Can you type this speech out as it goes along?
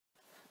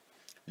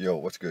Yo,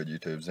 what's good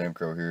YouTube?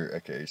 Zamcrow here,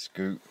 aka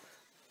Scoot,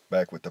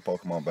 back with the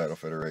Pokemon Battle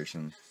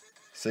Federation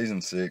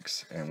Season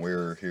 6, and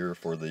we're here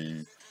for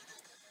the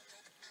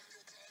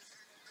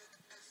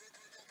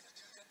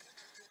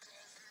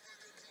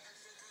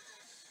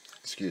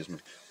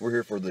we're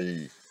here for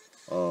the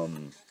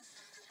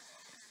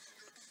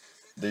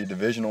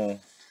divisional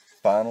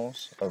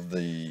finals of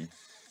the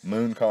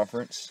Moon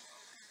Conference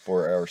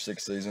for our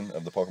 6th season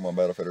of the Pokemon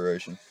Battle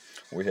Federation.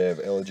 We have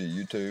Elogy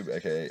YT,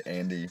 aka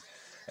Andy,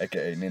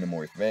 aka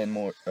Ninamori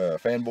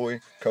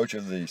Fanboy, coach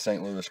of the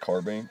St. Louis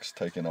Carbinks,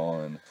 taking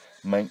on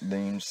Mank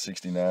Deems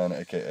 69,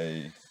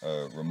 aka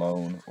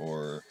Ramon,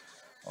 or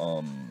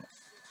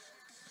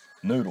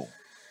Noodle,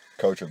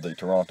 coach of the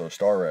Toronto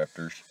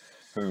Staraptors,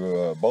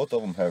 who both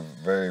of them have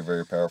very,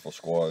 very powerful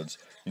squads.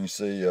 You can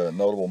see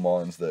notable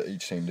mons that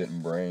each team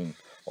didn't bring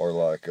are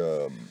like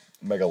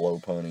Mega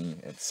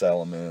Lopunny and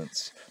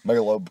Salamence.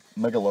 Mega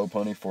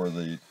Lopunny for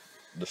the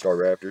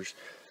Staraptors.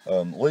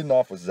 Leading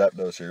off with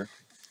Zapdos here.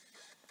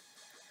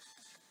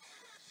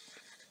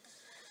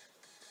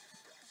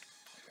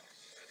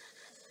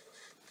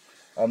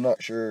 I'm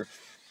not sure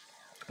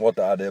what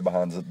the idea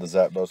behind the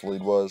Zapdos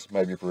lead was.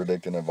 Maybe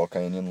predicting a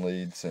Volcanion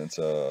lead since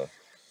he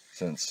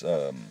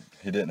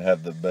didn't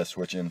have the best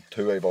switch-in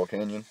to a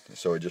Volcanion.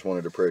 So he just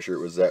wanted to pressure it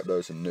with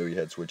Zapdos and knew he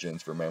had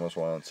switch-ins for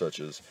Mamoswine, such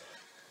as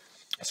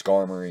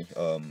Skarmory.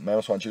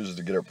 Mamoswine chooses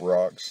to get up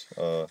rocks,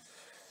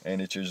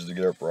 and he chooses to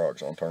get up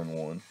rocks on turn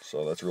 1.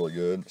 So that's really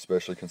good,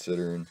 especially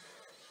considering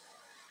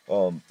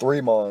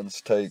 3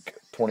 mons take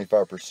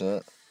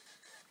 25%,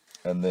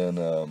 and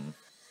then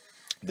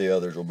the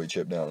others will be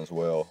chipped down as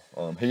well.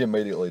 He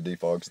immediately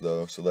defogs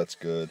though, so that's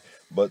good.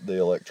 But the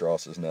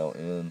Electros is now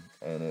in,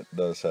 and it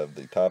does have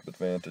the type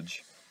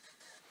advantage.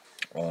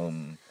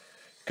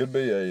 Could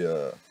be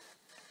a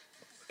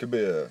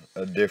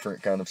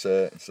different kind of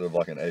set instead of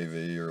like an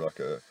AV or like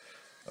a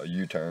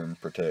U-turn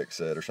protect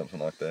set or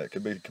something like that.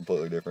 Could be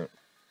completely different.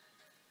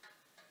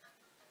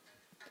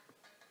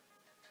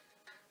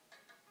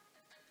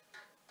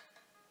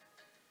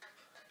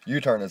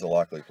 U-turn is a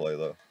likely play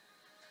though.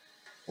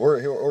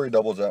 Or he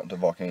doubles out into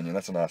Volcanion.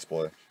 That's a nice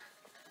play.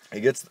 He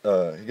gets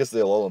the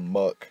Alolan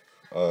Muck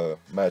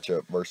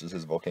matchup versus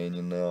his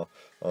Volcanion now.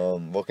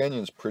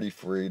 Volcanion's pretty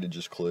free to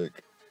just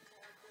click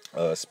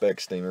Spec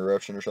Steam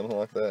Eruption or something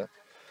like that.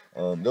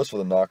 Goes for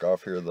the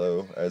knockoff here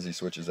though, as he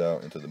switches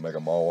out into the Mega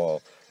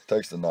Mawile.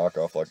 Takes the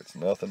knockoff like it's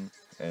nothing,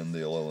 and the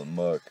Alolan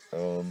Muck.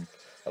 I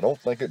don't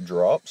think it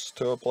drops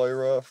to a play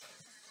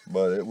rough,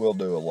 but it will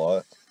do a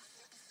lot.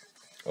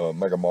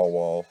 Mega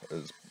Mawile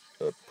is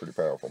a pretty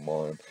powerful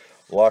mon.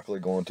 Likely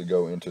going to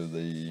go into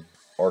the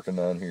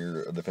Arcanine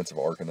here. A defensive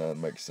Arcanine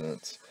makes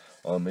sense.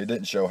 He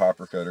didn't show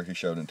Hyper Cutter, he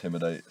showed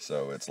Intimidate,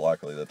 so it's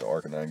likely that the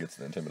Arcanine gets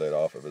the Intimidate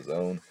off of his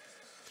own.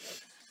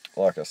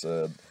 Like I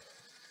said,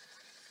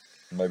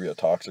 maybe a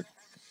Toxic.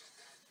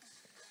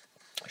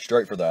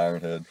 Straight for the Iron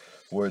Head,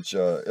 which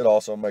it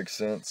also makes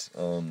sense.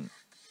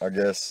 I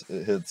guess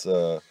it hits.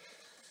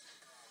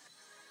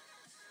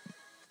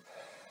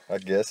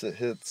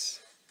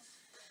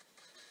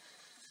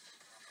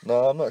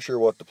 No, I'm not sure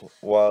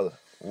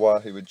why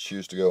he would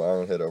choose to go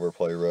Iron Head over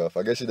Play Rough.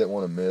 I guess he didn't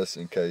want to miss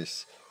in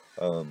case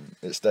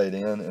it stayed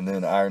in, and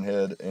then Iron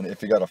Head, and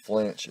if he got a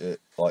flinch, it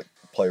like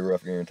Play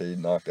Rough guaranteed,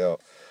 knocked out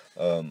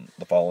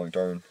the following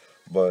turn.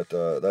 But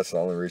that's the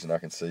only reason I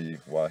can see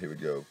why he would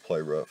go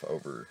Play Rough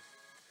over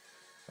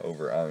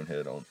Iron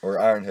Head or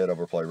Iron Head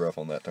over Play Rough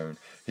on that turn.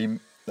 He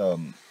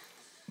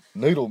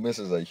Noodle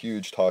misses a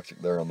huge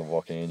Toxic there on the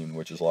Volcanion,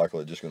 which is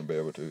likely just going to be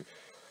able to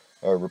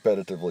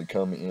repetitively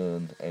come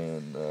in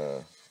and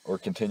or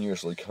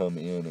continuously come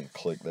in and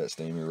click that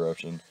Steam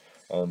Eruption.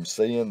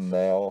 Seeing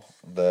now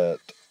that,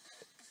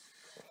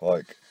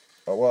 like,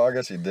 well, I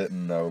guess he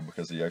didn't know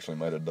because he actually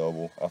made a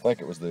double. I think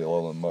it was the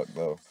Alolan Muck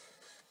though,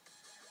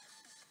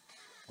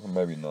 or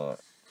maybe not.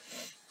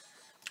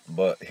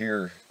 But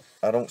here,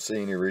 I don't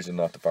see any reason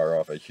not to fire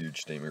off a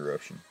huge Steam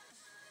Eruption.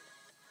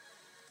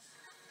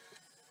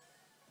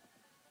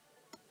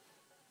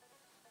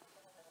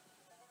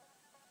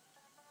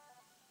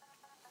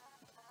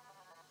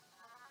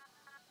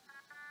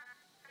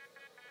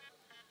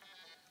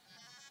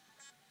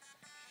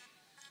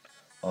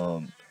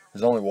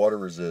 His only water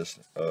resist,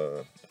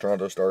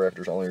 Toronto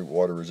Staraptors' only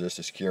water resist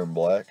is Kyurem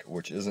Black,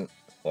 which isn't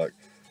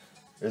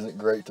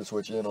great to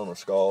switch in on a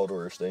Scald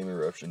or a Steam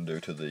Eruption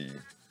due to the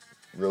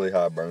really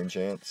high burn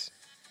chance.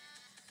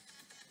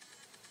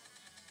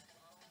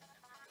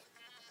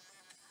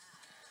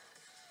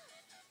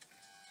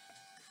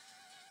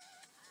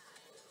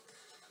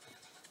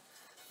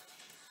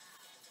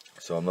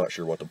 So I'm not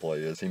sure what the play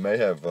is. He may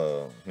have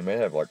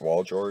like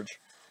Wild Charge.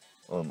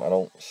 I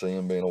don't see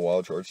him being a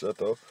Wild Charge set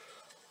though.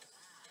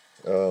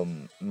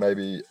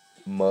 Maybe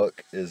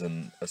Muck is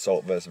an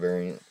Assault Vest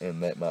variant,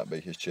 and that might be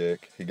his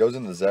check. He goes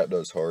into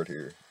Zapdos hard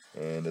here,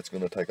 and it's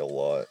going to take a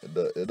lot.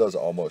 It does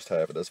almost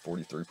half. It does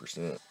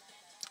 43%.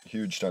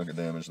 Huge chunk of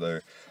damage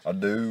there. I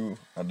do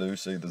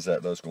see the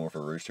Zapdos going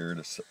for Roost here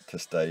to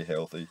stay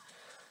healthy.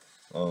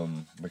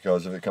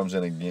 Because if it comes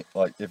in again,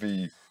 like if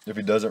he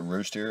doesn't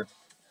Roost here,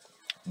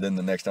 Then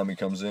the next time he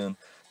comes in,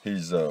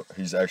 he's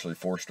actually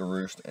forced to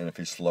roost, and if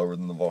he's slower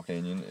than the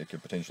Volcanion, it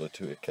could potentially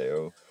 2-hit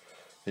KO.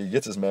 He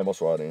gets his Mammal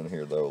Swat in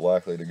here though,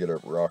 likely to get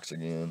up rocks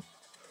again,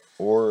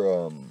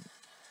 or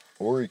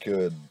he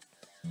could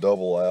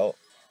double out,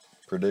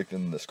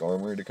 predicting the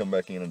Skarmory to come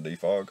back in and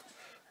defog.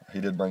 He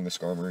did bring the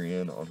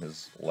Skarmory in on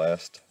his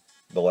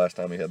the last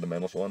time he had the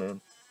Mammal Swat in.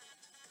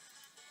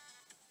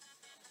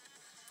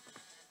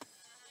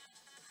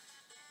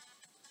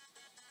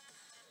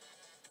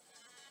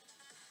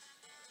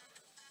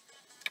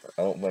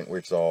 I don't think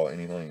we saw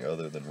anything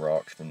other than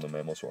rocks from the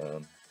Mammal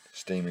Swine.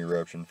 Steam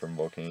Eruption from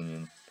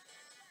Volcanion.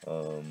 I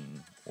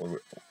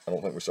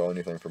don't think we saw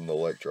anything from the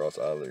Electros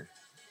either.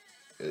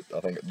 I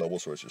think it double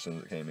switched as soon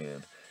as it came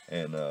in.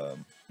 And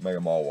Mega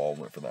Mawile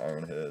went for the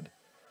Iron Head.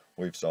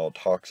 We've saw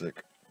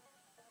Toxic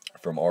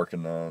from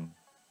Arcanine.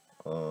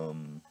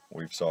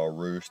 We've saw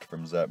Roost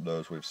from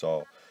Zapdos. We've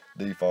saw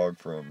Defog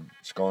from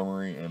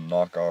Skarmory and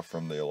Knockoff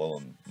from the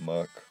Alolan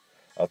Muck.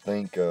 I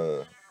think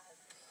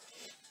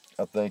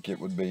it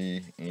would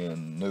be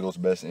in Noodle's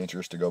best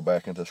interest to go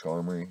back into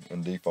Skarmory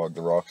and defog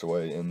the rocks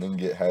away and then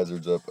get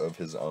hazards up of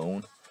his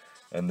own.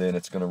 And then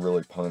it's going to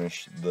really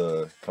punish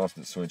the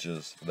constant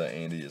switches that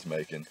Andy is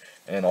making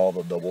and all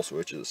the double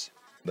switches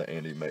that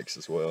Andy makes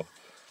as well.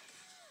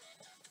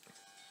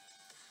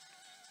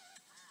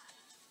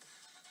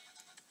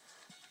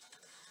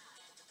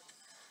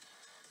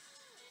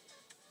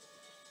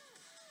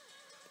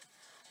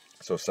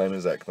 So same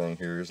exact thing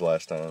here as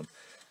last time.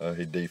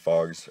 He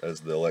defogs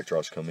as the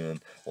Electros come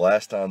in.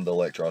 Last time the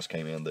Electros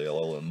came in, the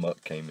Alolan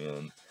Muck came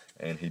in,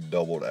 and he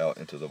doubled out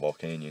into the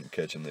Volcanion,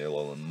 catching the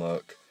Alolan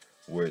Muck,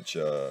 which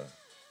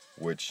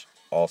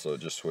also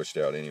just switched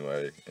out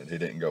anyway, and he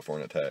didn't go for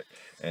an attack.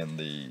 And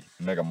the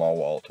Mega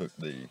Mawile took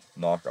the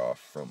knockoff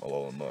from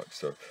Alolan Muck.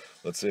 So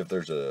let's see if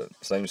there's a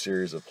same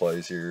series of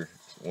plays here.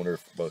 I wonder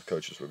if both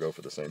coaches will go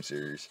for the same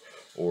series,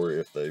 or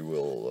if they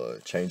will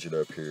change it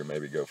up here,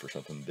 maybe go for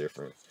something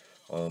different.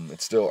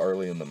 It's still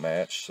early in the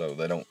match, so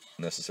they don't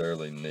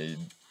necessarily need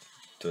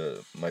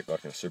to make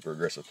like a super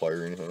aggressive play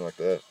or anything like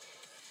that.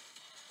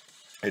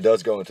 He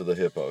does go into the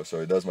Hippo, so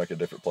he does make a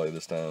different play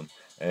this time.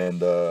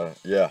 And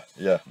yeah,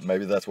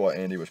 maybe that's what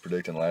Andy was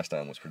predicting last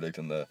time, was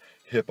predicting the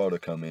Hippo to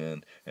come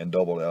in and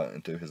doubled out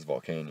into his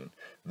Volcanion.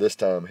 This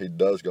time he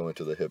does go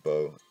into the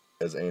Hippo,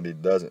 as Andy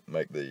doesn't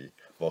make the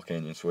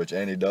Volcanion switch,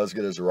 and he does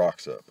get his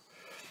rocks up.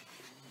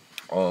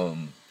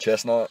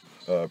 Chestnut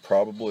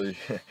probably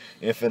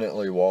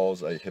infinitely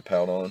walls a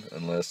Hippowdon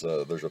unless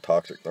there's a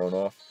Toxic thrown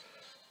off.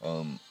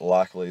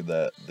 Likely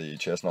that the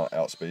Chestnut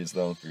outspeeds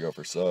though, could go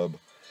for sub,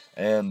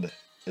 and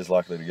is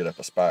likely to get up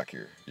a spike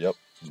here. Yep,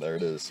 there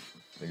it is.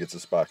 It gets a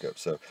spike up.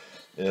 So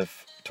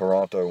if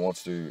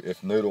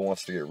if Noodle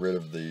wants to get rid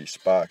of the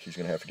spike, he's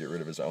going to have to get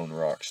rid of his own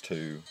rocks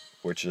too,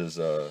 which is,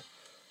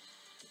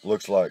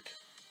 looks like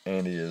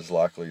Andy is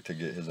likely to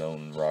get his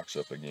own rocks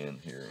up again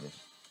here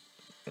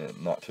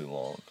in not too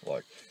long.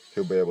 Like,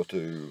 he'll be able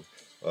to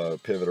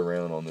pivot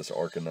around on this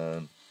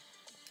Arcanine,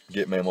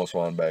 get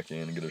Mamoswine back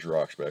in, and get his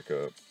rocks back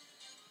up.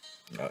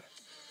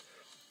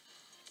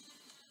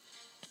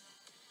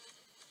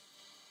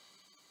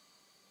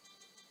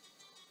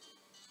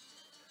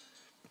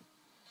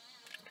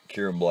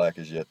 Kieran Black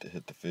is yet to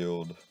hit the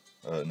field.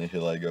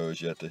 Nihilego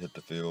is yet to hit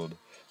the field.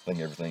 I think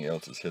everything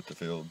else has hit the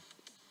field.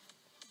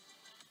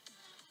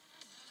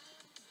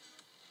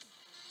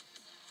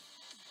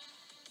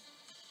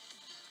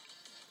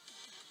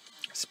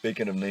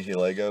 Speaking of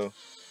Nihilego,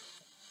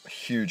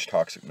 huge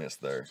Toxic miss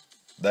there.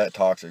 That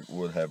Toxic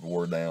would have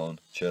wore down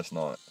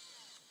Chestnut.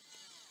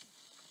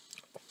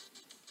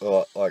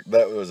 Like,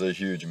 that was a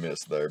huge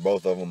miss there.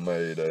 Both of them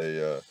made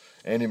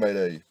Andy made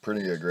a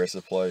pretty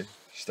aggressive play,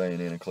 staying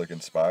in and clicking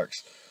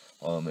spikes.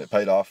 It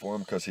paid off for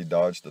him because he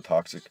dodged the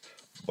Toxic,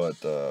 but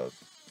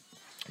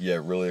yeah,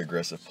 really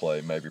aggressive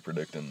play, maybe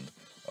predicting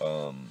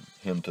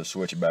him to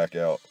switch back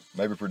out,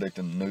 maybe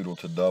predicting Noodle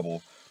to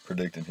double,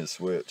 predicting his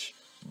switch,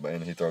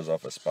 and he throws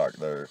off a spike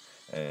there,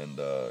 and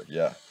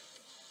yeah.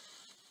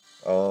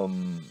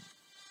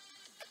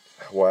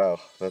 Wow,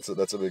 that's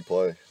a big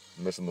play.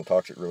 Missing the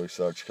Toxic really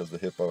sucks because the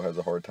Hippo has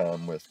a hard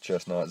time with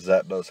Chestnut.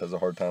 Zapdos has a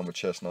hard time with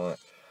Chestnut.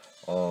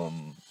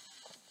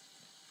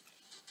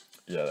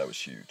 Yeah, that was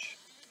huge.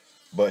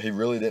 But he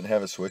really didn't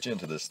have a switch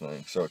into this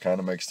thing, so it kind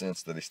of makes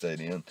sense that he stayed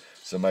in.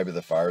 So maybe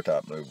the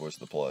Fire-type move was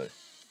the play.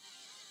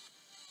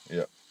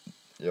 Yep,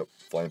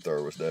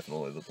 Flamethrower was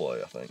definitely the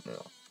play, I think,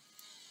 now.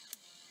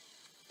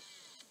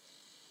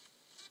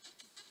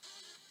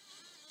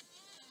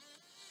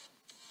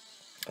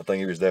 I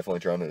think he was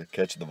definitely trying to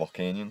catch the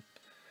Volcanion,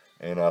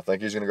 and I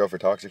think he's going to go for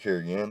Toxic here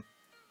again.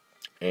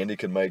 Andy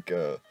could make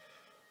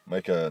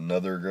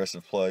another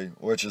aggressive play,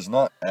 which is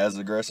not as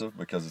aggressive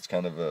because it's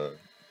kind of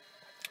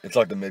it's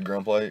like the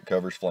mid-ground play. It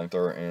covers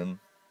Flamethrower and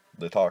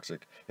the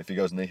Toxic. If he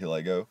goes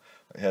Nihilego,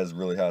 it has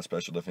really high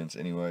special defense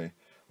anyway,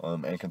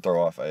 and can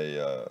throw off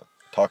a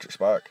Toxic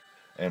Spike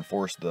and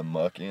force the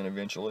Muck in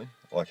eventually.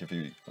 Like, if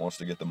he wants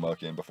to get the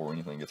Muck in before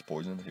anything gets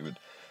poisoned, he would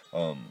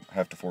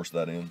have to force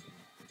that in.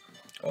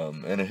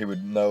 And he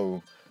would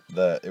know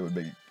that it would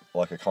be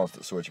like a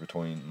constant switch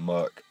between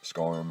Muck,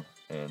 Scarm,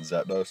 and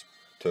Zapdos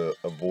to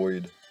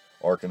avoid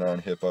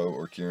Arcanine, Hippo,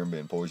 or Kyurem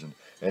being poisoned.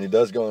 And he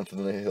does go into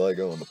the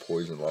Nihilego and the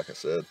poison, like I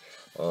said.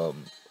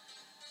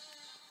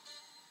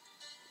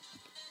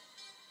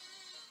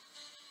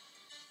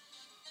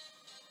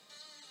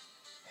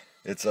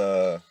 It's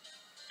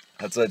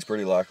I'd say it's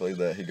pretty likely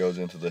that he goes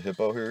into the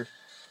Hippo here.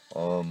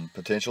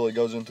 Potentially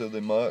goes into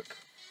the Muck.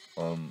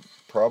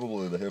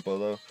 Probably the Hippo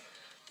though.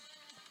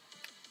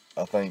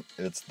 I think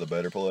it's the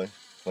better play.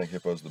 I think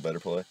Hippo's the better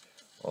play.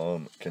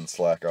 Can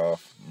slack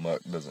off.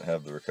 Muck doesn't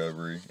have the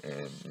recovery,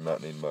 and you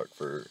might need Muck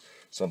for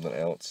something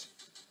else.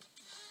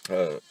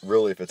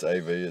 Really, if it's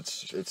AV,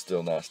 it's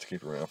still nice to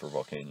keep around for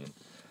Volcanion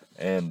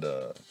and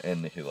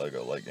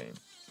Nihilego late game.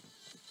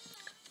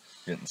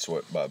 Getting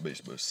swept by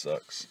Beast Boost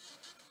sucks.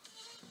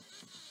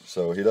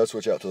 So he does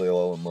switch out to the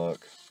Alolan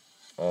Muck.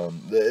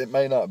 It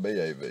may not be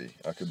AV.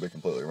 I could be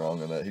completely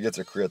wrong on that. He gets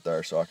a crit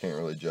there, so I can't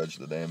really judge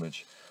the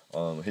damage.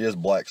 He is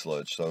Black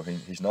Sludge, so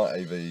he's not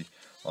AV.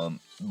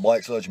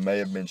 Black Sludge may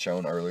have been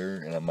shown earlier,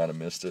 and I might have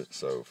missed it,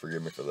 so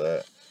forgive me for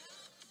that,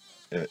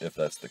 if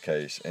that's the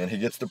case. And he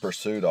gets the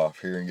Pursuit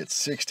off here and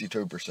gets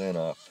 62%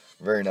 off.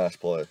 Very nice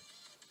play.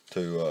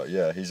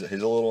 Yeah, he's a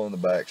little in the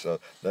back, so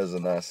that's a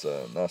nice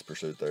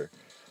Pursuit there.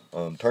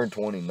 Turn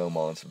 20, no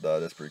Mons have died.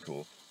 That's pretty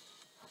cool.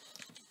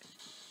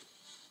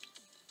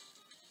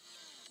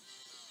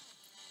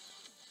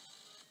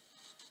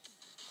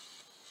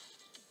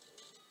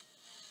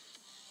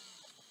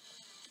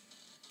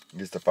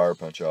 Gets the Fire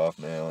Punch off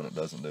now, and it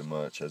doesn't do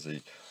much as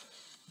he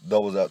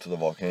doubles out to the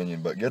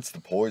Volcanion, but gets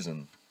the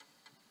poison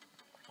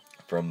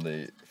from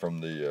the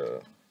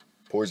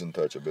Poison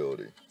Touch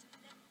ability.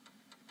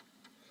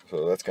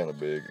 So that's kind of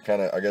big.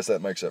 I guess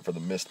that makes up for the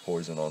missed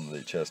poison on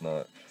the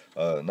Chestnut.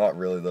 Not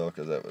really though,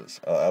 because that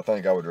was. I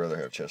think I would rather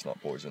have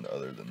Chestnut poison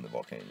other than the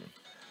Volcanion,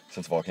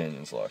 since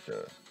Volcanion's like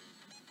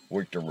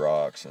weak to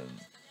rocks, and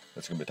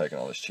it's gonna be taking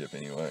all this chip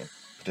anyway.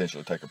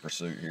 Potentially take a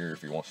Pursuit here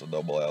if he wants to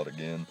double out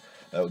again.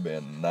 That would be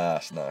a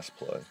nice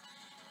play.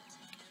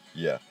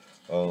 Yeah.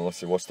 Let's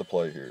see, what's the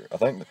play here? I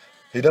think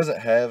he doesn't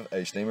have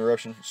a Steam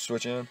Eruption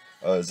switch in.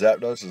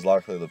 Zapdos is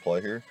likely the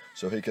play here,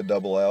 so he could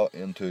double out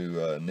into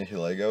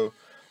Nihilego,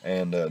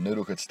 and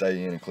Noodle could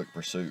stay in and click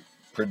Pursuit,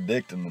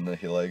 predicting the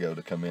Nihilego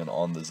to come in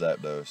on the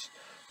Zapdos.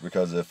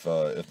 Because if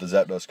the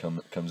Zapdos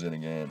comes in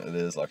again, it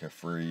is like a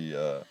free,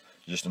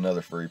 just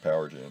another free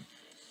power gem.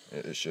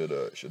 It should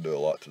do a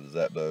lot to the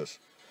Zapdos,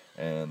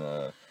 and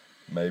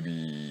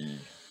maybe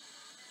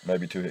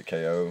 2-hit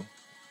KO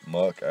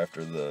Muck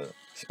after the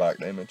spike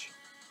damage.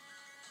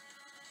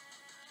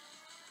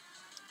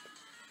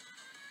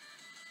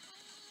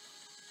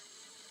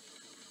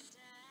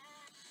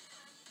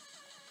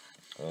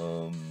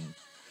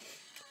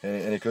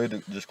 And he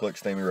could just click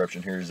Steam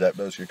Eruption here.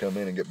 Zapdos could come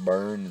in and get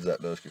burned.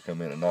 Zapdos could come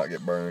in and not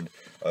get burned.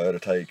 It'll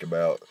take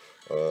about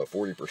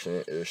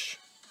 40%-ish.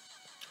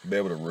 Be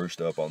able to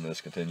roost up on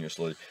this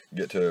continuously.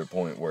 Get to a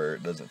point where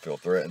it doesn't feel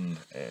threatened,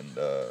 and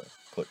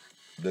click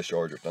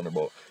Discharge or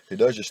Thunderbolt. He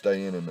does just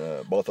stay in,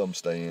 and both of them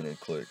stay in and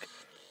click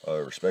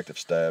respective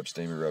Stab,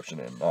 Steam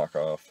Eruption, and Knock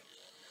Off.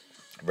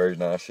 Very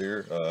nice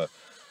here.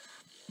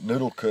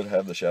 Noodle could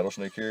have the Shadow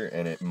Sneak here,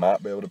 and it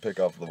might be able to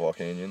pick off the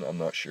Volcanion. I'm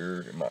not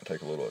sure. It might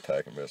take a little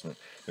attack investment.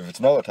 If it's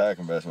no attack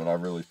investment, I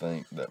really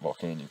think that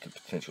Volcanion could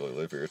potentially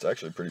live here. It's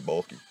actually pretty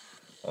bulky.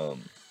 I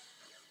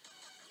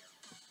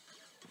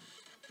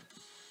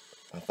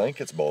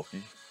think it's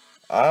bulky.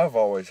 I've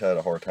always had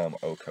a hard time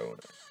Oko in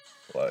it.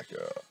 Like,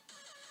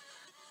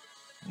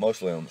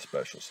 mostly on the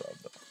special side,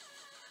 though.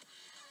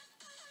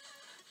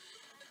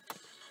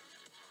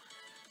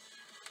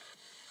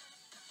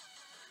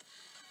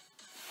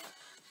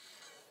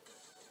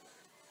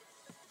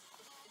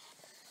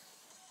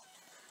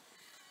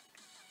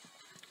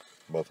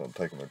 Both of them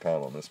taking their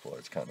time on this play.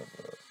 It's kind of,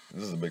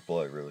 this is a big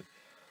play, really.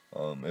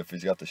 If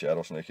he's got the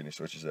Shadow Snake and he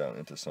switches out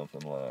into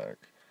something like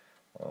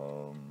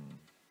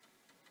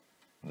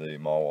the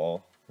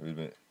Mawile,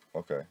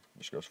 okay,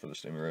 just goes for the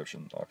Steam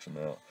Eruption, knocks him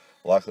out.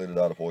 Likely to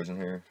die to poison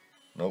here?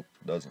 Nope,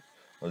 doesn't.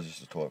 That's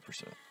just a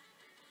 12%.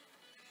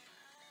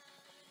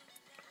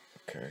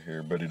 Okay,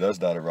 here, but he does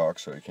die to rock,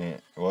 so he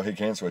can't. Well, he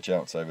can switch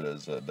out and save it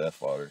as Death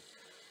Fodder,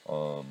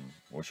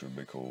 which would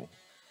be cool.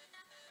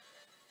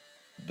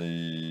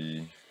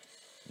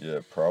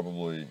 Yeah,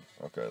 probably.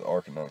 Okay, the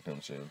Arcanine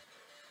comes in.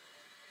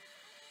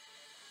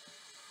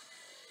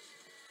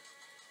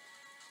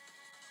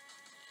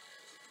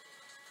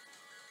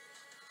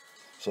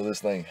 So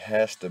this thing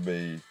has to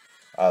be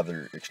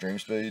either Extreme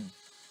Speed,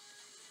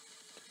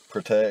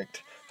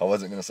 Protect. I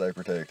wasn't going to say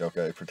Protect.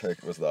 Okay,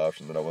 Protect was the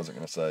option that I wasn't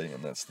going to say,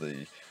 and that's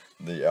the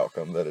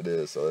outcome that it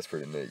is, so that's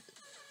pretty neat.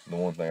 The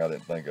one thing I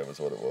didn't think of is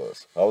what it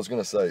was. I was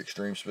going to say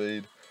Extreme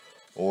Speed,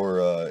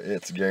 or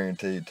it's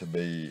guaranteed to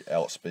be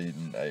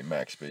outspeeding a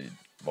max speed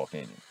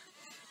Volcanion.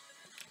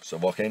 So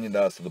Volcanion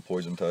dies to the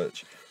Poison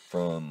Touch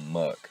from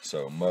Muck.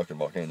 So Muck and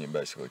Volcanion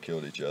basically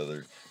killed each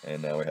other,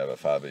 and now we have a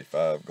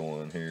 5v5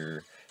 going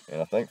here.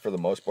 And I think for the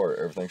most part,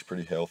 everything's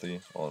pretty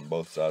healthy on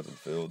both sides of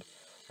the field.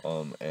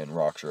 And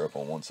rocks are up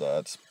on one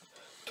side.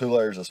 2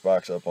 layers of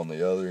spikes up on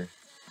the other,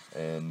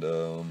 and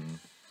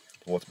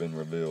what's been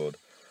revealed: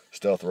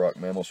 Stealth Rock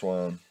Mammal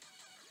Swine,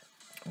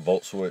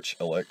 Volt Switch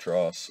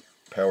Electros,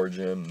 Power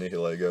Gem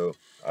Nihilego,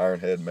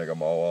 Ironhead Mega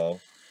Mawile,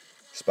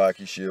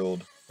 Spiky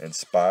Shield, and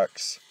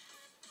Spikes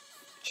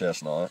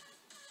Chestnut.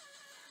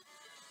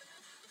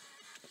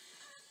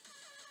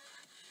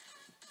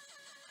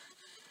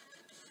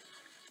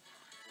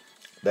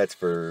 That's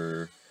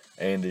for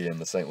Andy and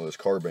the St. Louis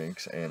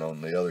Carbinks, and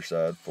on the other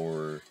side,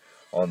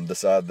 on the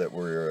side that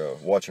we're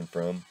watching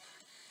from,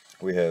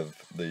 we have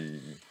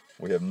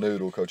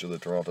Noodle, coach of the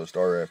Toronto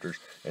Staraptors,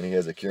 and he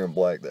has a Kieran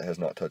Black that has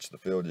not touched the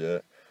field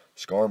yet.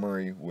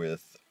 Skarmory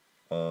with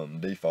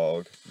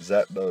Defog,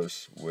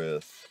 Zapdos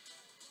with,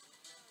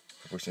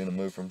 have we seen a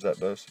move from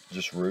Zapdos?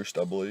 Just Roost,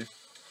 I believe.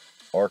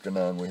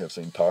 Arcanine, we have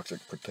seen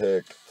Toxic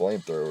Protect,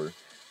 Flamethrower,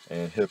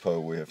 and Hippo,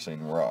 we have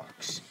seen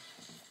Rocks.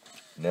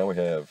 Now we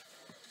have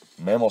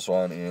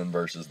Mamoswine in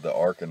versus the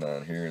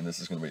Arcanine here, and this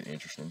is going to be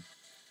interesting.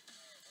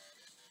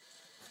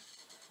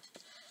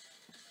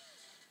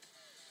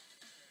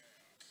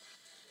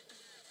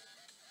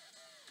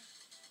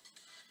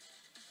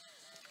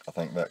 I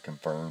think that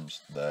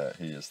confirms that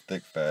he is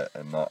thick fat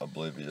and not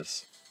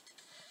oblivious,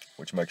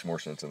 which makes more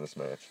sense in this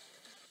match.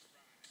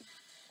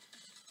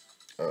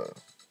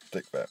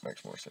 Thick fat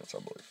makes more sense, I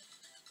believe.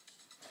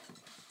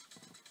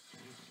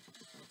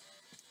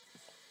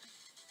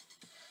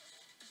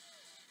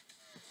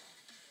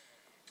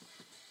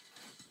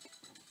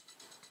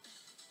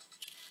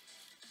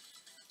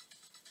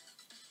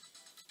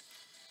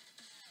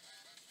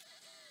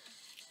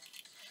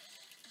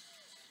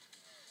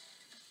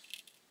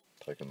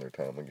 Taking their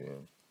time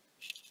again.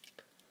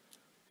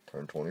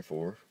 Turn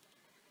 24.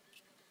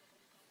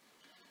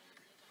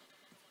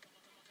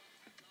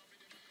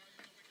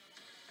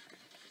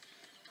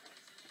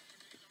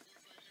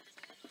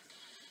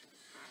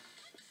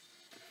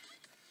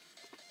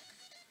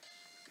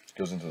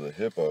 Goes into the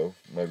Hippo,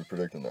 maybe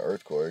predicting the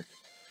Earthquake.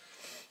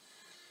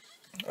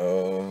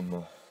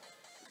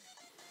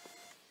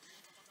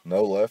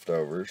 No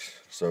leftovers,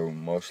 so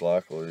most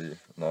likely,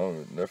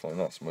 no, definitely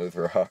not Smooth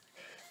Rock.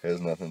 Has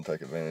nothing to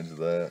take advantage of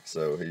that,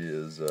 so he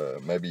is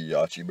maybe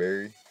Yachi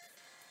Berry.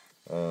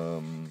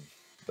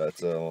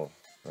 That's a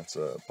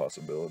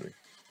possibility.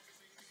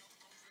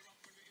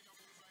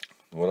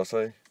 What'd I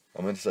say?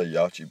 I meant to say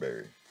Yachi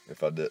Berry.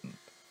 If I didn't,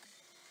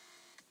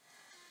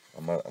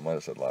 I might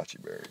have said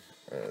Lychee Berry.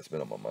 It's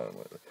been on my mind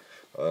lately.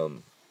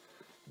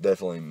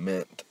 Definitely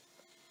meant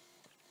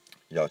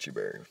Yachi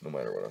Berry, no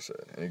matter what I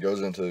said. And he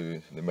goes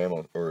into the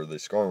mammal or the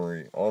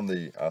Skarmory on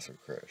the Iso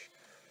Crash.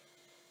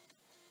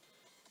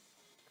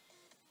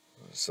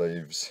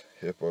 Saves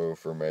Hippo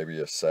for maybe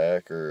a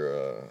sack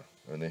or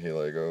a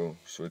Nihilego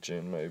switch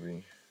in,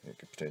 maybe. It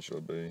could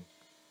potentially be.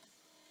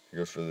 He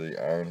goes for the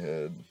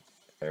Ironhead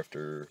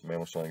after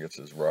Mamoswine gets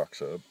his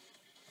rocks up.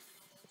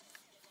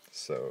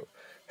 So,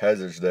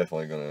 Hazard's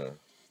definitely gonna.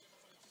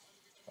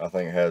 I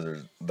think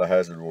the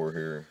Hazard War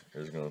here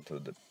is going to,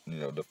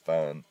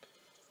 define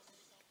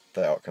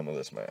the outcome of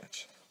this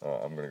match.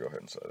 I'm gonna go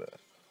ahead and say that.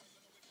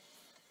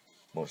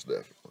 Most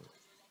definitely.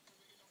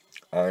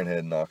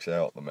 Ironhead knocks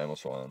out the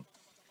Mamoswine,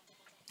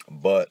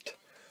 but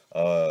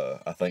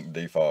I think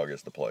Defog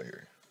is the play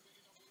here.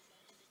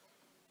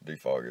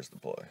 Defog is the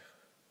play.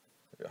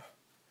 Yeah.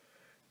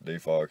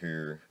 Defog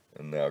here,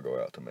 and now go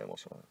out to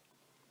Mamoswine.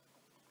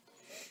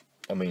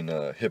 I mean,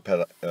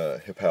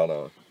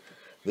 Hippowdon.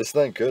 This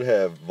thing could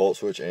have Volt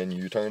Switch and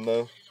U-turn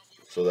though,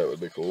 so that would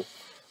be cool.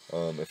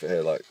 If it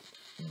had like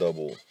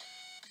double,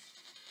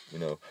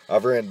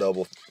 I've ran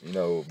double,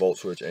 Volt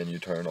Switch and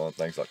U-turn on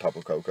things like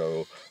Tapu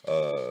Koko,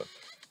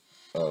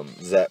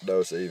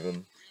 Zapdos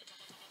even,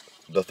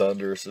 the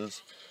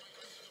Thunderouses.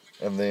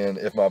 And then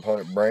if my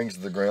opponent brings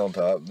the ground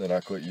type, then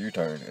I quit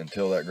U-turn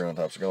until that ground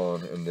type's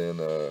gone, and then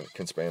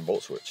can spam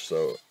Volt Switch.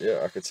 So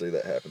yeah, I could see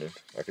that happening.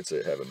 I could see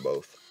it having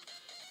both.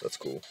 That's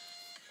cool.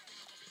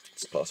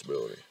 It's a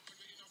possibility.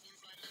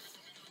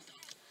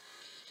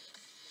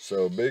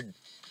 So big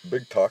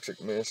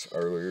toxic miss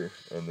earlier,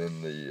 and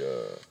then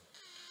the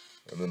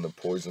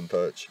poison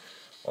touch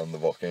on the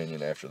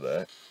Volcanion after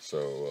that.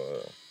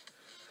 So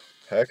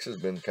Hacks has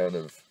been kind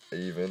of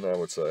even, I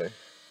would say.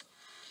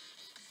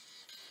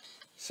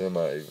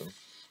 Semi-even,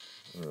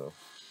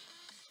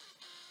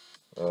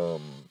 I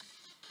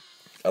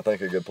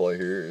think a good play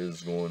here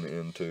is going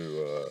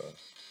into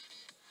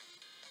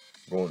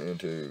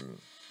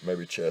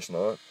maybe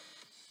Chestnut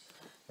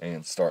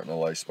and starting to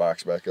lay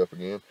spikes back up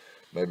again.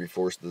 Maybe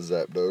force the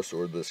Zapdos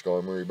or the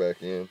Skarmory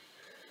back in,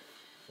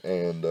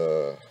 and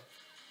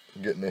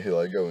getting the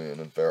Nihilego in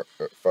and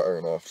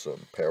firing off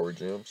some power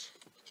gems.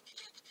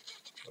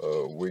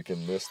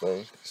 Weaken this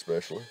thing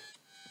especially.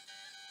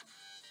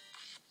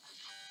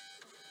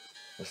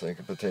 This thing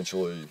could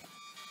potentially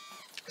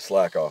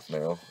slack off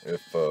now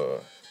if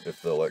the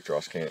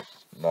Electros can't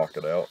knock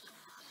it out,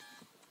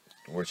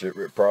 which it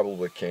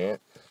probably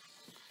can't.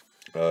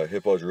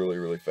 Hippo's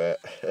really fat.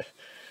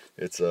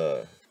 It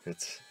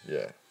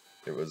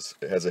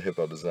has a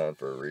Hippo design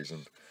for a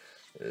reason.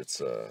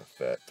 It's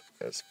fat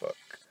as fuck.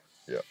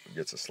 yeah,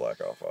 gets a slack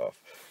off.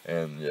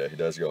 And yeah, he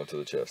does go into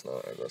the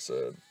chestnut, as I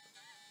said.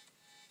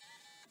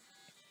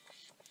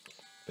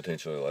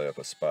 Potentially lay up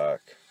a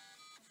spike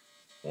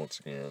once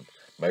again.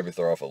 Maybe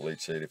throw off a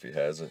leech seed if he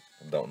has it.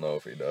 I don't know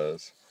if he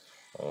does.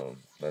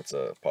 That's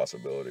a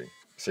possibility.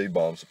 Seed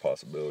bomb's a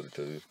possibility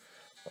too.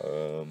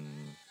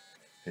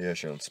 He has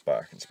shown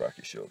spike and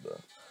spiky shield though.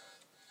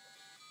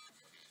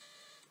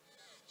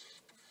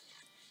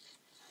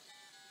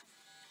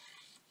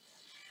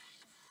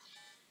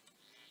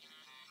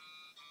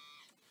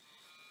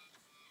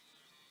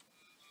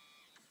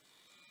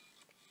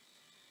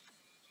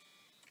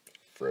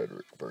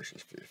 Frederick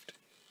versus 50.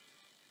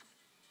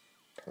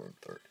 Turn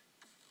 30.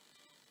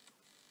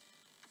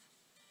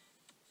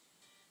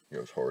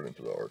 Goes hard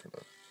into the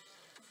Arcanine.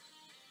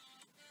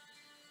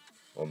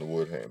 On the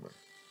Woodhammer.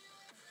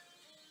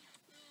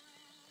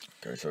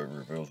 Okay, so it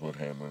reveals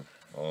Woodhammer.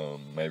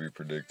 Maybe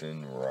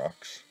predicting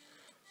rocks.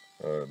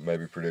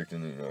 Maybe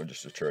predicting, you know,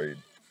 just to trade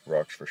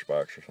rocks for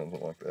spikes or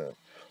something like that.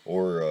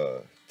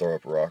 Or throw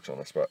up rocks on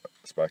a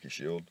spiky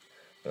shield.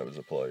 That was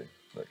a play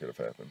that could have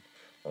happened.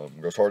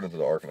 Goes hard into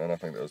the Arcanine. I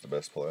think that was the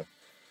best play.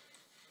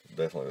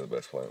 Definitely the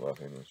best play in my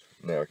opinion.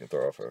 Now I can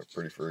throw off a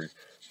pretty free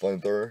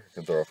flamethrower.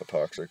 Can throw off a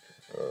toxic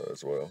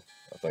as well.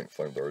 I think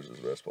flamethrower is his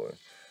best play.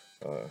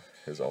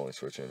 His only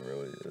switch in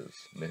really is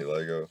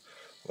Nihilego.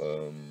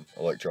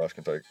 Electros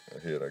can take a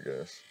hit, I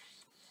guess.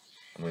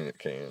 I mean, it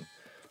can.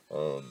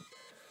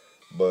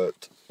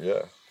 But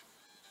yeah,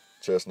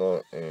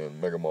 Chestnut and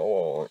Mega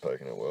Mawile aren't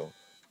taking it well.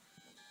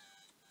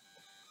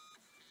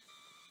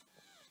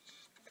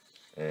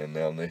 And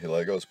now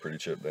Nihilego is pretty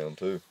chipped down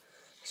too.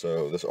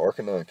 So this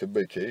Arcanine could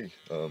be key.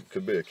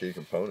 Could be a key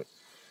component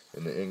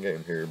in the end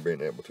game here,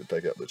 being able to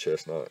take out the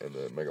Chestnut and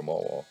the Mega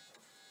Mawile.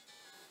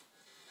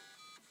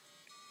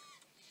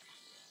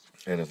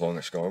 And as long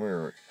as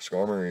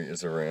Skarmory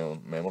is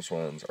around,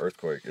 Mamoswine's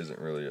Earthquake isn't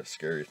really a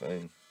scary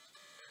thing.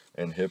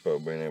 And Hippo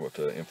being able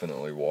to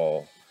infinitely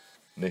wall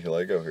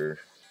Nihilego here.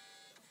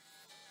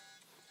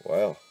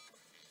 Wow.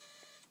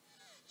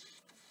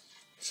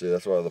 See,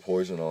 that's why the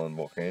poison on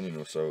Volcanion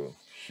was so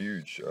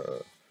huge.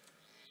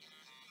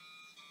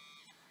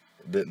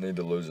 Didn't need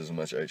to lose as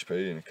much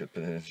HP and could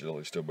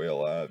potentially still be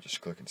alive,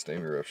 just clicking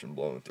Steam Eruption,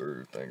 blowing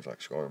through things like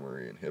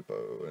Skarmory and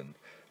Hippo and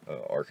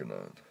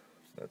Arcanine.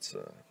 That's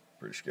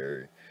pretty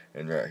scary.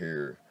 And right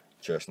here,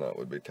 Chestnut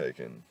would be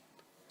taking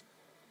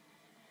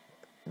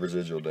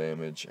residual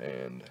damage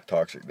and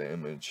toxic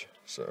damage,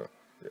 so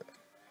yeah.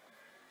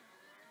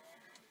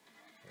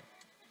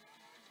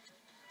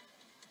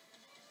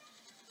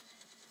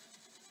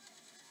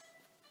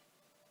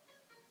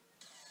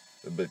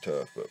 It'd be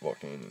tough, but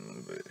Volcanion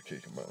would be a key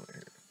component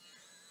here.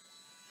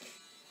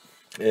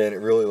 And it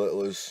really let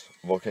loose,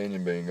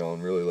 Volcanion being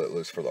gone, really let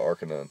loose for the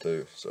Arcanine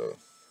too, so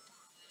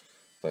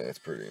I think that's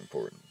pretty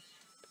important.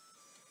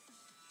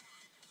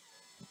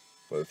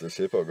 But if this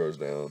Hippo goes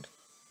down,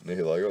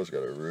 Nihilego's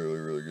got a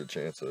really good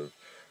chance of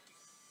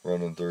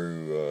running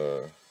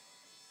through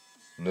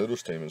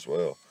Noodle's team as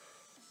well.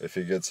 If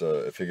he gets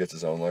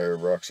his own layer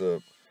of rocks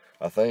up,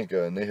 I think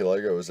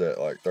Nihilego is at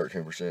like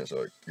 13%,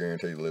 so it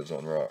guaranteed lives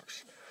on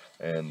rocks.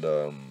 And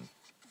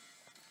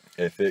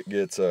if it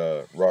gets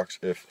rocks,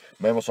 if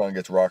Mamoswine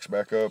gets rocks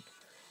back up,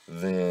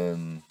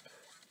 then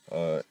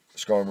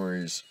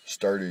Skarmory's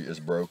Sturdy is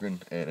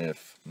broken, and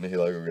if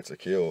Nihilego gets a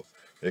kill,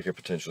 it could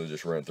potentially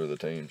just run through the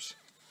teams.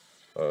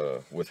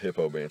 With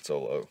Hippo being so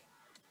low.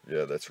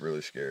 Yeah, that's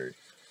really scary.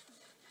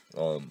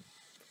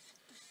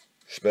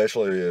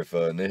 Especially if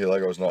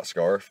Nihilego is not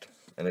scarfed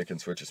and it can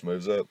switch its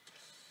moves up.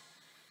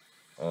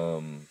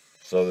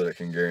 So that it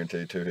can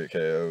guarantee 2-hit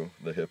KO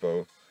the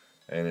Hippo.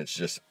 And it's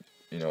just,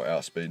 you know,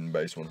 outspeeding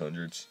base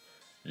 100s.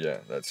 Yeah,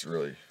 that's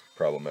really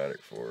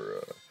problematic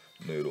for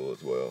Noodle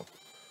as well.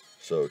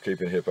 So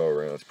keeping Hippo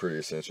around is pretty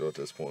essential at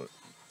this point.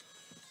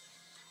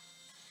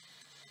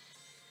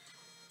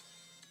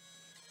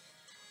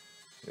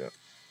 Yeah,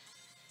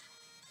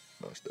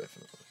 most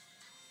definitely.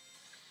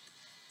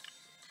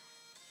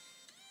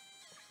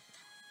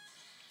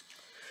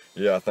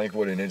 Yeah, I think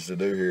what he needs to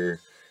do here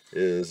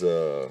is,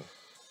 so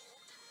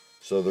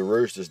the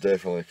Roost is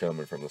definitely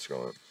coming from the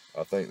Skarm.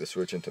 I think the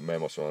switch into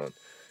Mamoswine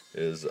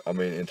is,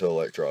 into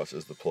Electros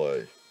is the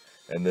play.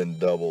 And then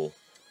double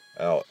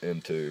out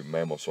into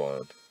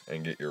Mamoswine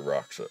and get your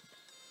rocks up.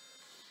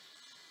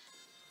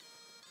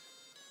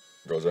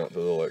 Goes out to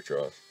the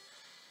Electros.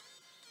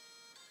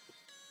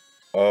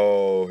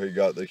 Oh, he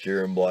got the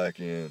Kyurem Black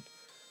in.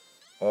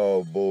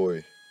 Oh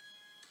boy.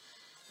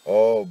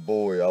 Oh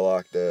boy, I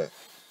like that.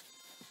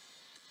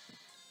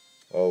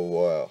 Oh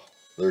wow.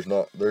 There's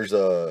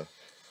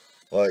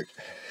like,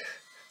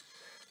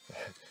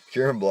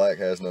 Kyurem Black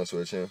has no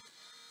switch in.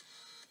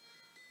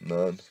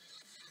 None.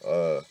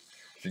 If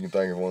you can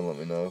think of one, let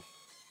me know.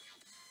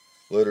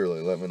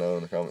 Literally, let me know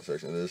in the comment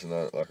section. This is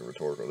not like a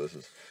rhetorical. This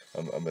is,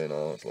 I'm being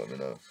honest. Let me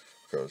know,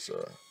 because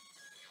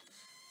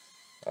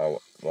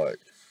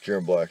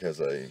Kyurem Black has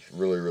a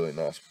really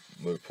nice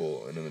move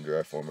pool, and in the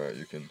draft format,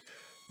 you can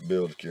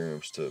build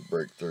Kyurems to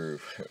break through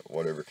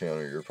whatever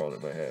counter your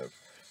opponent may have.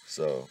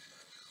 So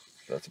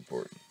that's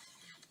important.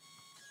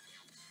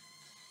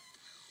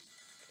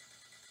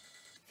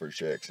 for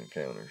checks and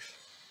counters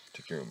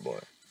to cure and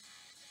black.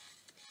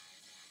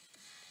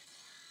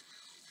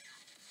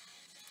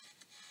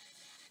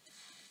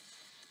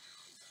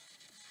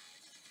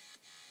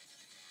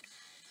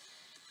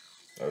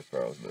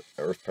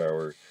 Earth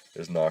Power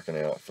is knocking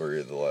out 3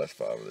 of the last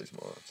 5 of these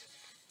months.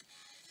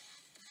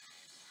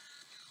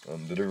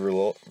 Did it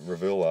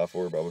reveal Life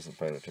Orb? I wasn't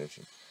paying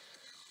attention.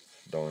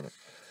 Darn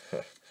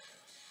it.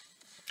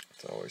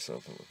 It's always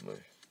something with me.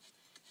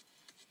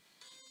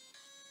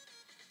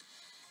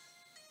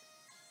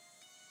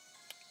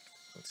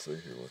 Let's see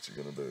here, what's he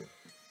gonna do?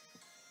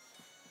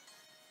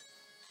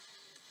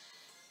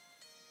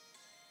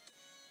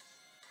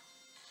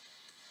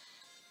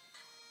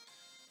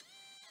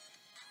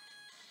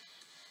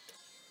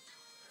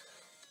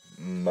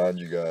 Mind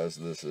you guys,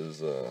 this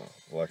is,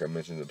 like I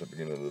mentioned at the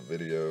beginning of the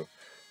video,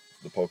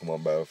 the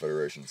Pokemon Battle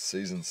Federation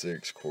Season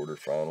 6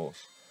 quarterfinals.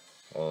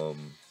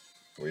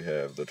 We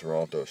have the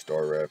Toronto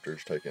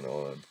Staraptors taking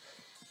on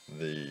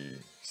the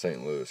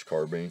St. Louis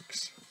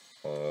Carbinks.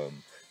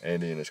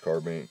 Andy and his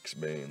Carbinks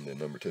being the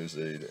number 2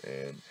 seed,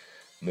 and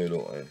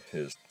Noodle and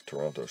his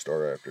Toronto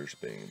Staraptors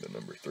being the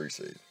number 3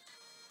 seed.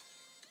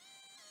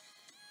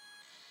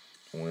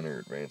 Winner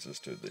advances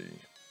to the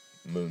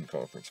Moon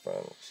Conference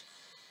Finals.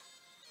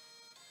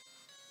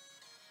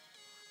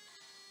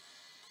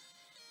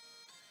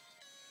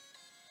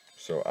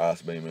 So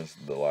Ice Beam is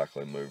the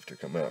likely move to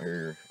come out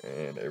here,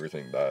 and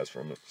everything dies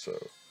from it. So,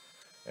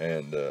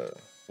 and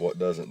what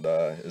doesn't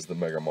die is the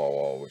Mega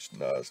Mawile, which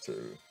dies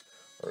to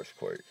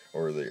Earthquake,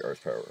 or the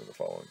Earth Power the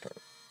following turn.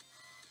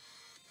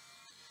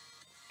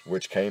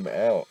 Which came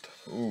out.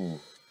 Ooh.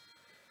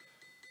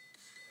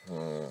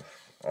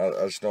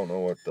 I just don't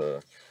know what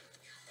the...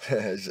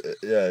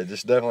 yeah, it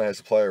just definitely has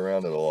to play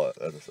around it a lot.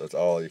 That's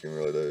all you can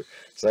really do.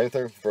 Same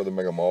thing for the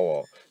Mega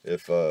Mawile.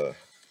 If,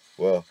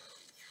 well,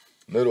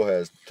 Noodle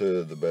has 2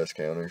 of the best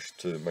counters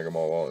to Mega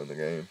Mawile in the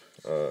game.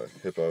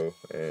 Hippo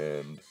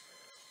and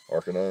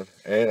Arcanine.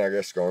 And I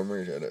guess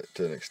Skarmory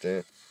to an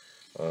extent.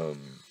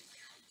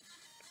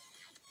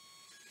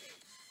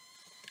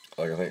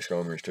 Like I think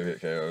Skarmory's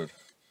 2-hit KO'd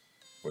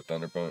with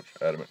Thunder Punch.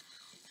 Adamant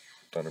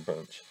Thunder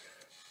Punch.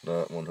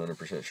 Not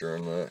 100% sure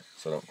on that,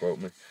 so don't quote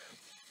me.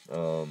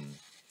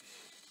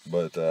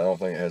 But I don't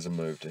think it has a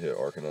move to hit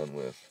Arcanine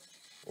with,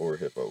 or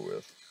Hippo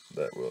with,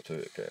 that will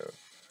 2-hit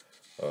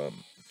KO.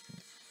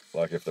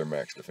 Like if they're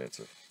max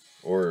defensive,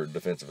 or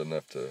defensive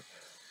enough to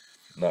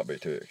not be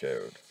 2-hit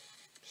KO'd.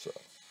 So,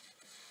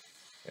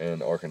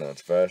 and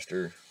Arcanine's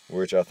faster,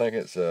 which I think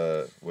it's,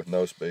 with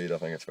no speed, I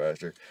think it's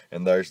faster.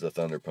 And there's the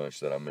Thunder Punch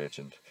that I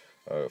mentioned,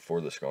 for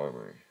the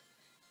Skarmory.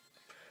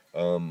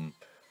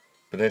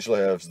 Potentially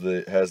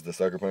has the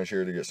Sucker Punch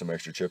here to get some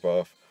extra chip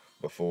off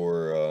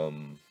before,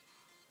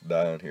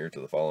 dying here to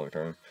the following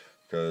turn.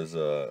 Because,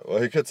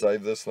 well, he could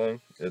save this thing.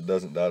 It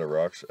doesn't die to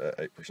rocks at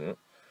 8%.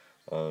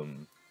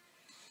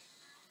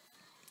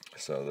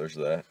 So there's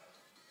that.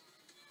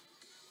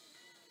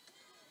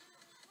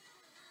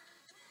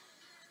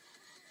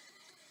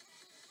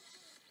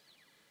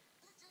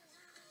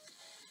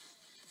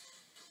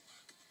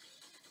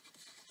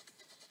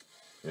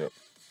 Yep.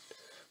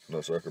 No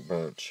Sucker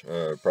Punch.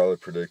 Probably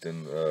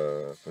predicting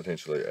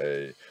potentially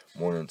a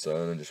Morning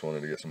Sun and just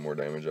wanted to get some more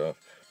damage off.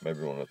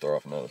 Maybe want to throw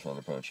off another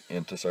Thunder Punch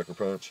into Sucker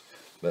Punch.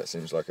 That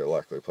seems like a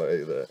likely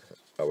play that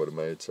I would have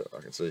made, so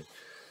I can see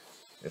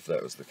if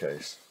that was the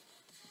case.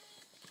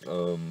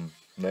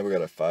 Now we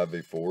got a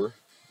 5v4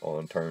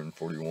 on turn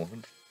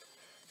 41.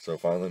 So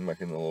finally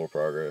making a little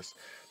progress.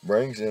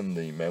 Brings in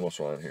the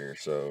Mamoswine here.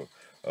 So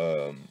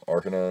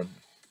Arcanine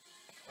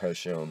has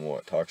shown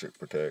what? Toxic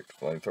Protect,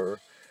 Flamethrower.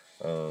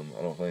 I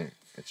don't think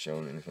it's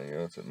shown anything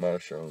else. It might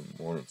have shown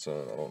Morning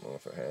Sun. I don't know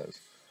if it has.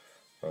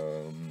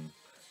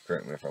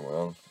 Correct me if I'm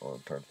wrong on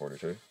turn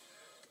 42.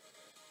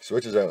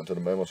 Switches out into the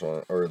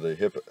Mamoswine, or the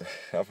Hippo.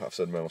 I've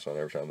said Mamoswine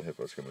every time the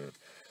Hippos come in.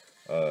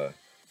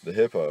 The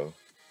Hippo,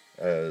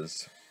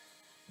 as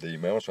the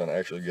Mamoswine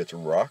actually gets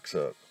rocks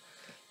up,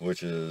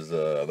 which is,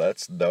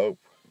 that's dope.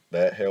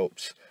 That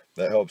helps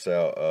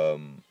out,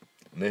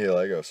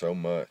 Nihilego so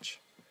much.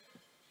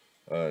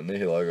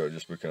 Nihilego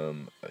just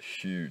become a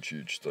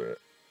huge threat.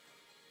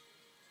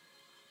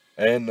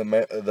 And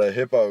the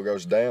Hippo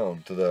goes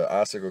down to the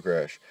Icicle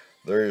Crash.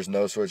 There is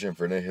no switching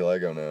for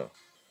Nihilego now.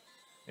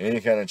 Any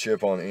kind of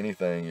chip on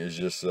anything is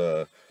just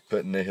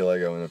putting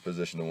Nihilego in a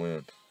position to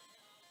win.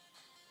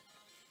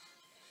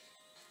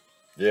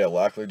 Yeah,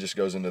 likely just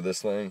goes into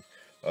this thing,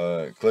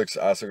 clicks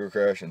Icicle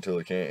Crash until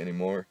it can't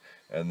anymore,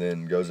 and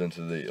then goes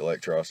into the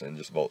Electros and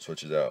just Volt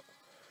switches out.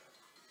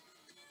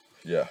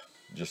 Yeah,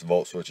 just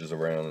Volt switches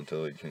around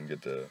until he can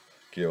get the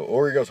kill.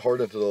 Or he goes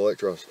hard into the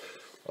Electros.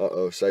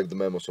 Uh-oh, saved the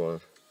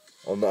Mamoswine.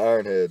 On the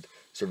Iron Head,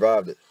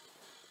 survived it.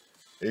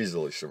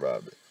 Easily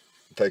survived it.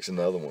 Takes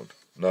another one.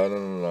 No,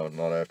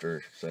 not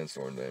after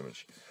Sandstorm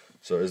damage.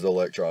 So is the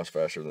Electros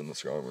faster than the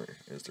Skarmory,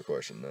 is the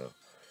question now.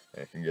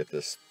 And can get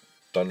this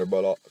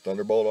Thunderbolt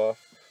off.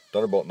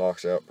 Thunderbolt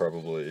knocks out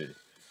probably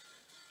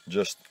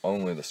just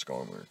only the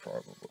Skarmory,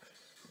 probably.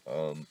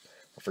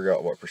 I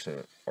forgot what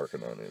percent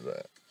Arcanine is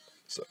at.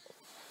 So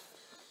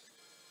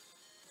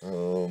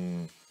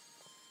Yeah.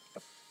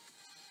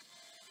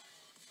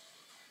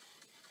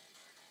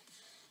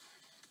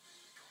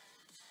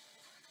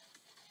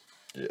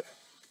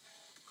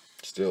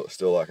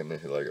 Still liking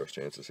Nihilego's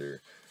chances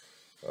here.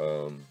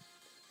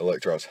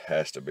 Electros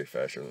has to be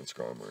faster than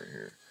Skarmory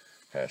here.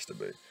 Has to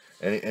be.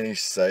 And he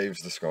saves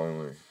the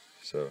Skarmory.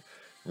 So,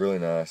 really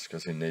nice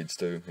because he needs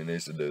to. He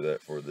needs to do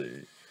that for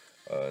the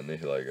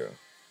Nihilego.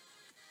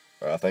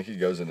 I think he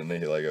goes into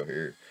Nihilego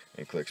here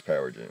and clicks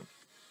Power Gem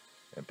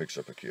and picks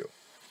up a kill.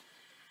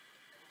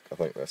 I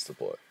think that's the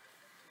play.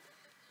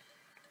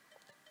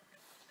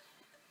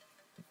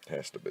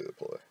 Has to be the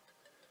play.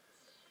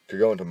 Could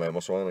go into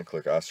Mamoswine and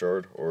click Ice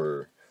Shard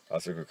or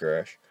Icicle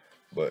Crash,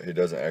 but he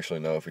doesn't actually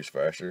know if he's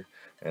faster,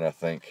 and I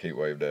think Heat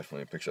Wave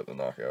definitely picks up the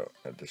knockout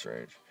at this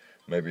range.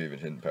 Maybe even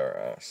Hidden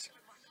Power Ice.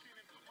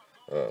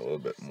 A little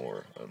bit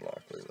more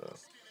unlikely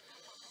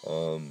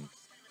though.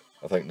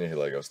 I think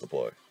Nihilego's the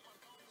play.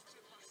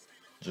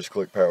 Just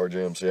click Power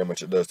Gem, see how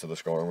much it does to the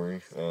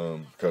Skarmory,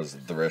 because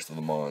the rest of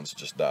the Mons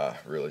just die,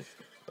 really.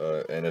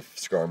 And if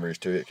Skarmory's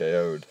 2-hit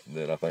KO'd,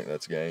 then I think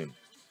that's game.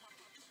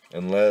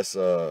 Unless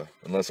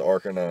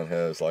Arcanine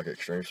has like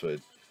extreme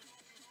speed.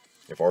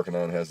 If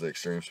Arcanine has the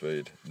extreme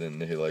speed, then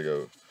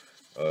Nihilego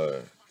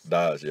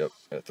dies. Yep,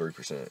 at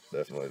 3%,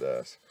 definitely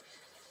dies.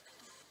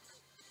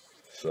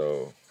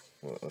 So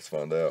let's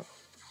find out.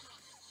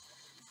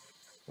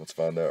 Let's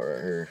find out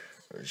right here.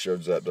 It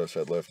showed Zapdos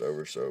had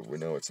leftovers, so we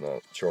know it's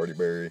not Charty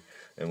Berry,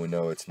 and we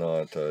know it's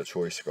not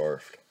Choice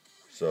Scarfed.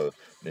 So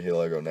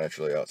Nihilego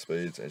naturally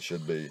outspeeds and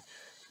should be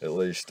at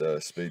least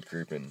speed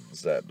creeping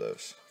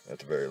Zapdos at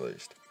the very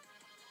least.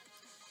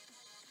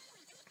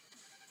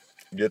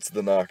 Gets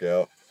the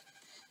knockout.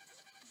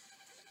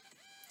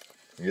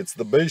 Gets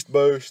the Beast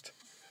Boost.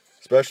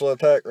 Special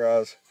Attack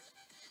Rise.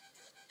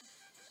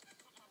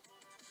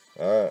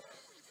 Alright.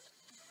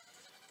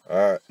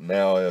 Alright,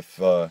 now if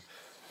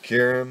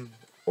Kyurem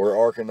or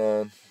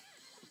Arcanine,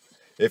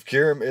 if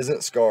Kyurem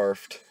isn't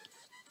Scarfed,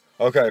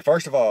 okay,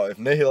 first of all, if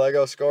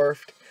Nihilego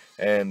Scarfed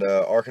and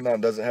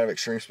Arcanine doesn't have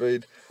extreme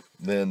speed,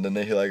 then the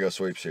Nihilego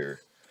sweeps here.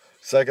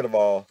 Second of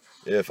all,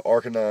 if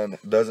Arcanine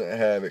doesn't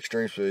have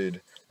extreme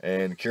speed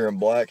and Kyurem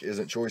Black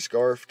isn't Choice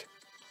Scarfed,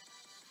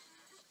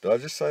 did I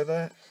just say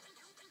that?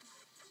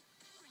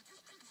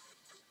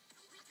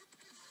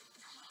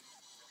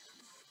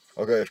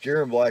 Okay, if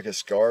Kyurem Black is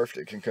Scarfed,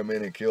 it can come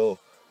in and kill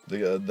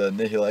the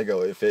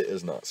Nihilego if it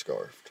is not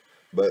Scarfed.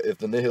 But if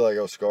the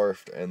Nihilego is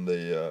Scarfed and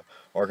the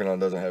Arcanine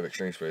doesn't have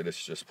extreme speed,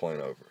 it's just plain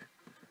over.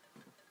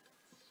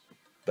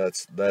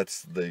 That's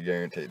the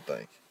guaranteed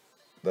thing.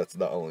 That's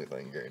the only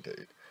thing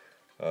guaranteed.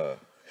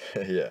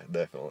 Yeah,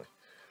 definitely.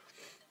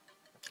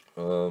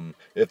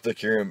 If the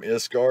Kyurem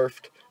is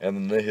Scarfed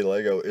and the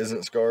Nihilego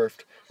isn't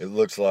Scarfed, it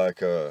looks like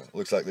the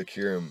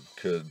Kyurem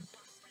could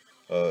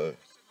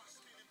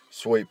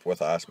sweep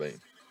with Ice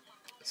Beam,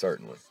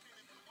 certainly.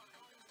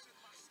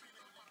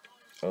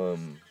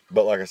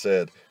 But like I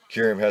said,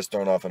 Kyurem has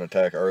thrown off an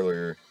attack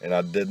earlier, and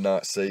I did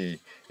not see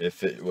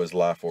if it was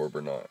Life Orb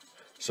or not.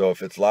 So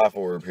if it's Life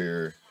Orb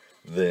here,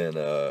 then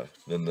the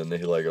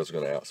Nihilego is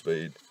going to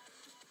outspeed,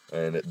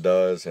 and it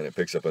does, and it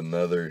picks up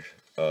another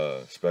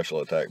special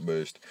attack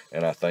boost,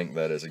 and I think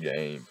that is a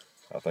game.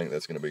 I think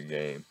that's going to be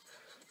a game.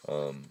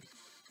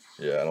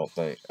 Yeah, I don't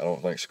think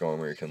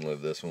Skarmory can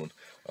live this one.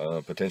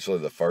 Potentially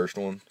the first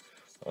one.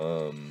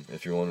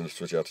 If you wanted to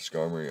switch out to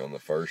Skarmory on the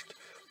first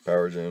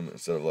Power Gem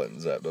instead of letting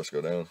Zapdos go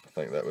down, I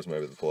think that was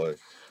maybe the play.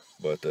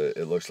 But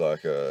it looks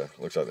like the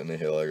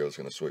Nihilego is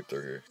going to sweep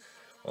through here.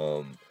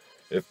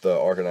 If the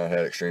Arcanine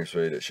had extreme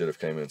speed, it should have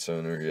came in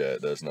sooner. Yeah,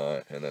 it does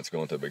not, and that's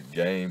going to be a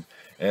game.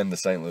 And the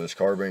St. Louis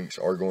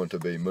Carbinks are going to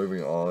be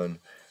moving on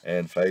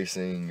and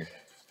facing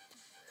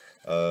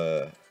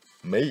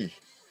me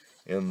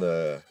in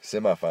the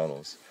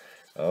semifinals.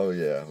 Oh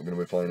yeah, we're going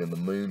to be playing in the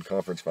Moon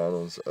Conference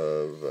Finals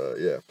of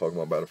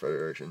Pokemon Battle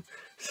Federation,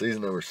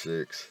 season number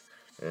 6.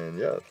 And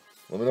yeah,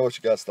 let me know what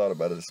you guys thought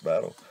about this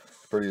battle.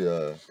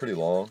 Pretty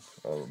long,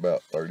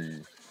 about a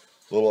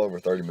little over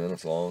 30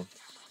 minutes long,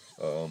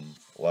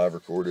 live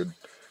recorded.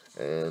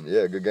 And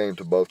yeah, good game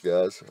to both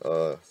guys.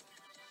 I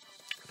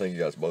think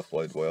you guys both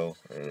played well,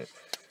 and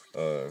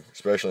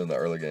especially in the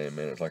early game,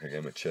 man, it's like a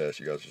game of chess.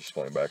 You guys are just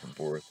playing back and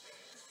forth,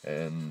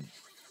 and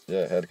yeah,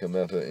 it had to come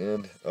down to the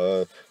end.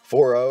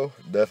 4-0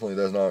 definitely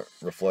does not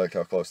reflect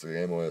how close the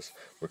game was,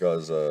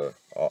 because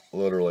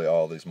literally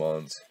all these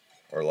mons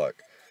are like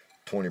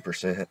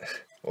 20%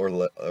 or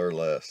less, or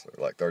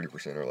like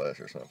 30% or less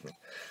or something.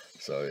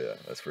 So yeah,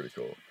 that's pretty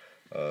cool.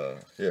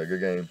 Yeah, good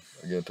game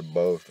again to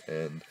both,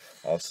 and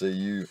I'll see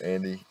you,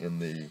 Andy, in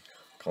the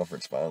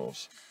conference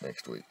finals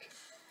next week.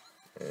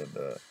 And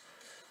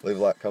leave a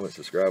like, comment,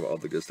 subscribe, all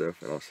the good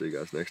stuff, and I'll see you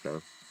guys next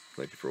time.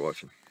 Thank you for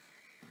watching.